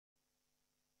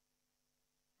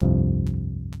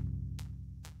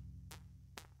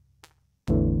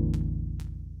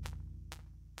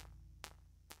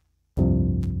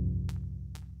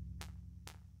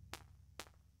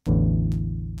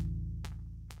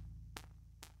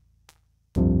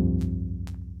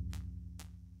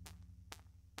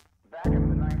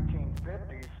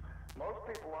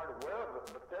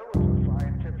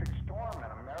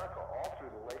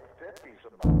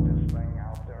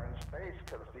out there in space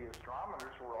because the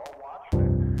astronomers were all watching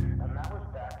it. And that was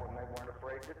back when they weren't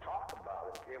afraid to talk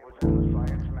about it. It was in the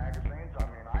science magazines. I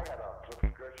mean, I had a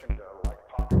subscription to like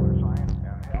Popular Science,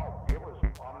 and hell, it was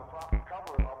on the front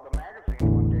cover of the magazine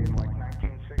one day in like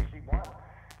 1961.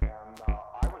 And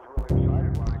I was really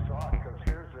excited when I saw it because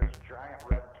here's this giant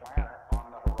red planet on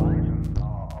the horizon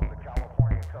of the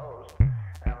California coast,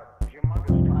 and a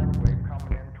humongous tidal wave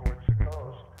coming in towards the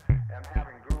coast. And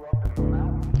having grew up in the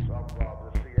mountains of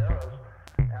the Sierras,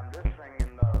 and this thing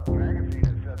in the magazine,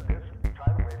 it said this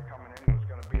tidal wave coming in was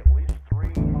going to be at least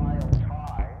 3 miles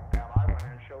high. And I went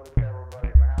in and showed it to everybody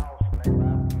in the house, and they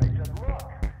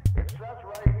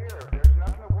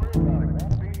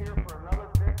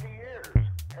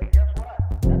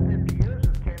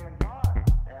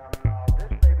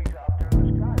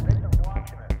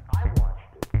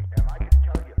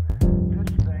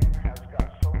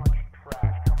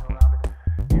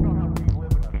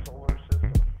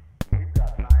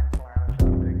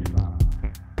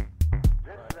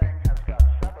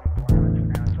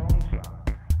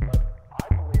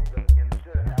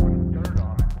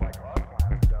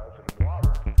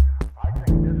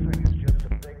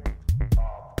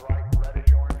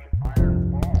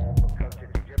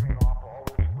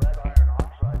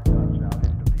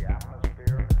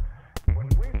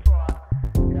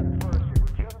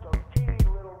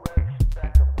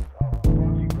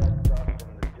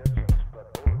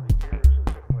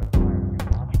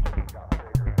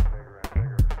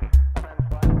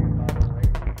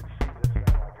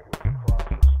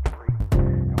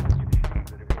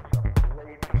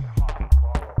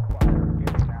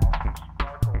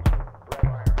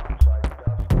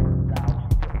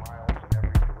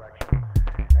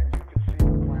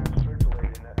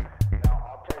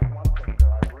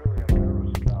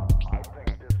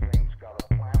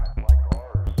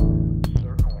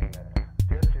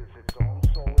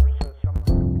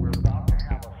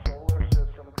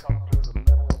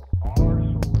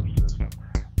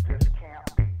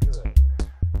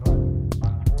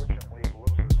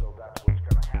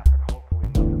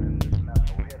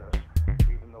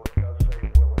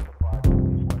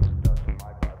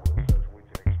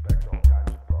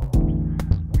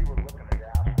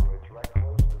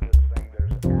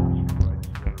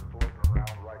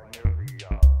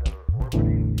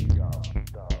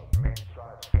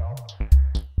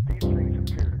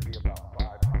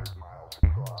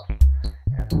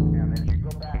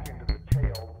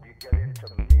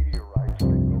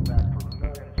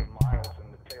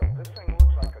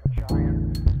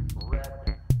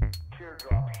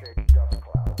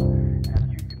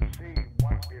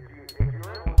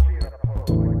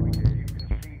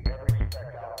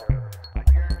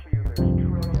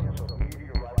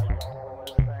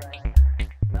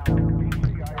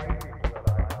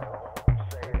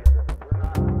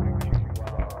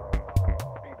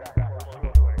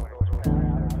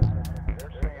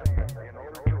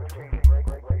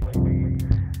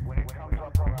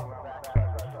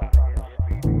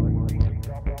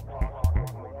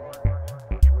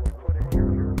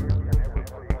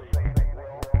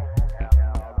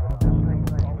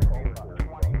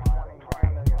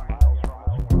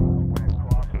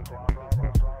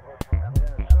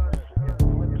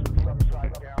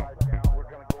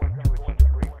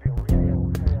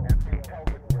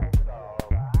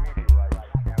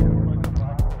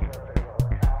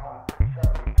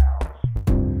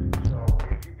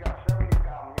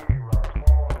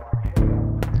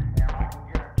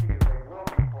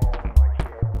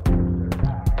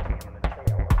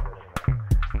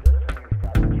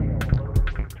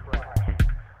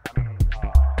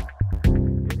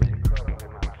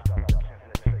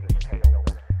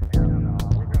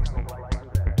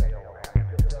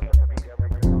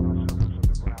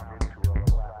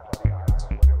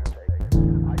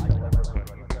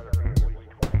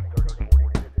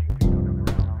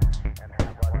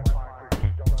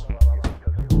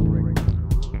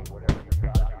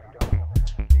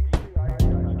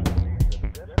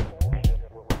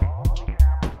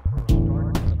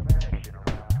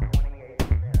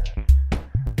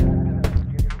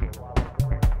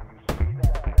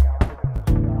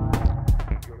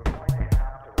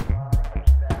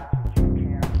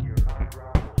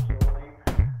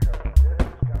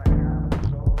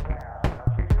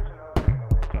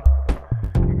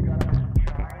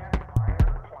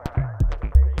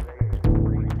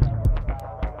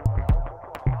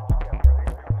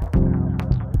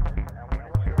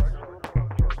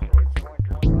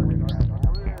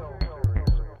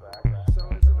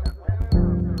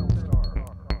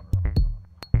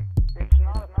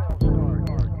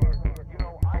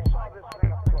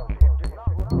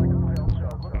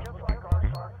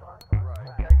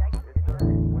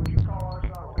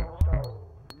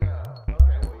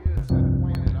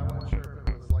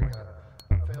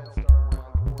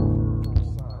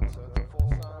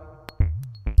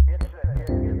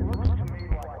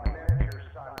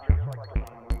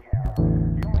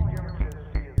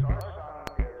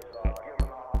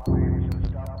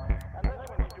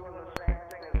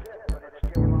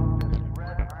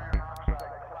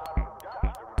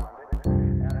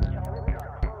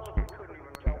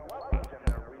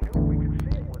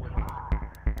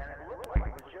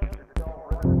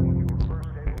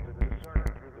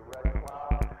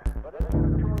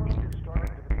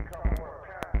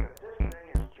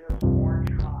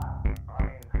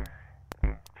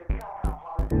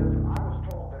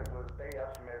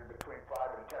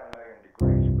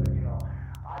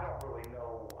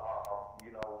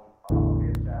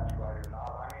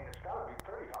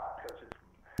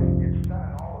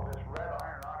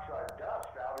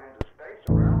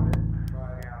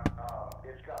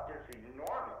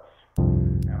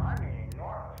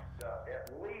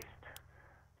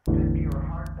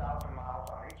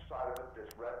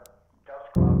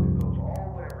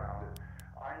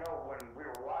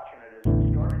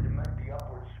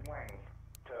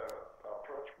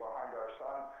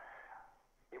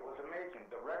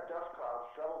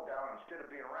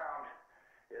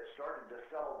to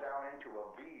settle down into a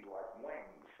V like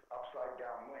wings, upside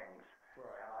down wings. Right.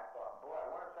 And I